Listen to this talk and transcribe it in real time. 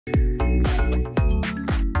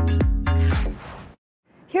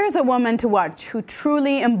Here's a woman to watch who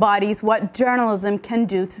truly embodies what journalism can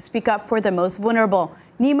do to speak up for the most vulnerable.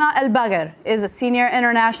 Nima Elbagir is a senior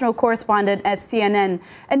international correspondent at CNN,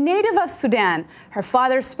 a native of Sudan. Her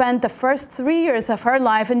father spent the first 3 years of her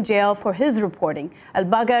life in jail for his reporting.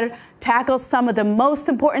 Elbagir tackles some of the most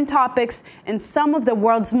important topics in some of the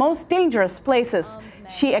world's most dangerous places.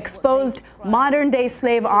 She exposed modern-day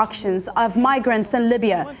slave auctions of migrants in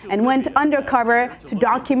Libya and went undercover to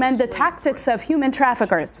document the tactics of human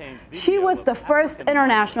traffickers. She was the first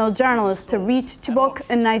international journalist to reach Chibok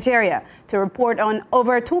in Nigeria to report on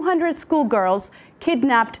over 200 schoolgirls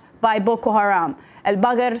kidnapped by Boko Haram.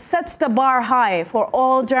 Elbagir sets the bar high for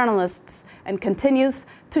all journalists and continues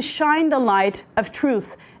to shine the light of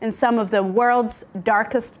truth in some of the world's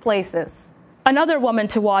darkest places. Another woman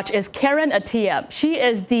to watch is Attiah. She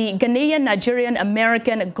is the Ghanian-Nigerian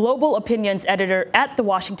American global opinions editor at The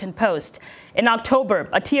Washington Post. In October,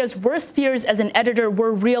 Attiah's worst fears as an editor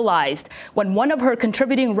were realized when one of her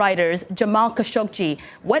contributing writers, Jamal Khashoggi,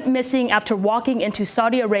 went missing after walking into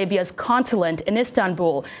Saudi Arabia's consulate in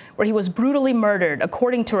Istanbul, where he was brutally murdered,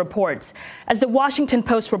 according to reports. As The Washington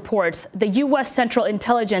Post reports, the U.S. Central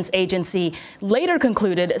Intelligence Agency later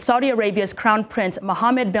concluded Saudi Arabia's Crown Prince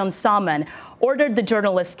Mohammed bin Salman ordered the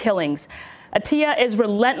journalist's killings. Attiah is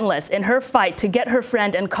relentless in her fight to get her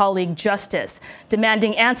friend and colleague justice,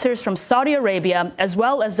 demanding answers from Saudi Arabia as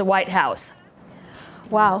well as the White House.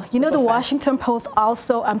 Wow. You know, the Washington Post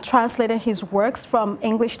also translated his works from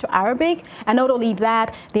English to Arabic. And not only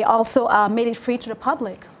that, they also made it free to the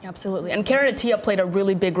public. Absolutely. And Attiah played a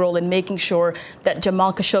really big role in making sure that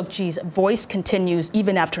Jamal Khashoggi's voice continues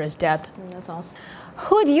even after his death. That's awesome.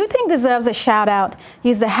 Who do you think deserves a shout out?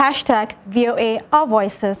 Use the hashtag VOA Our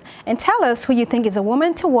Voices and tell us who you think is a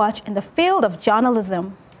woman to watch in the field of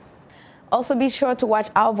journalism. Also be sure to watch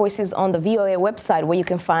Our Voices on the VOA website, where you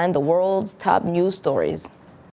can find the world's top news stories.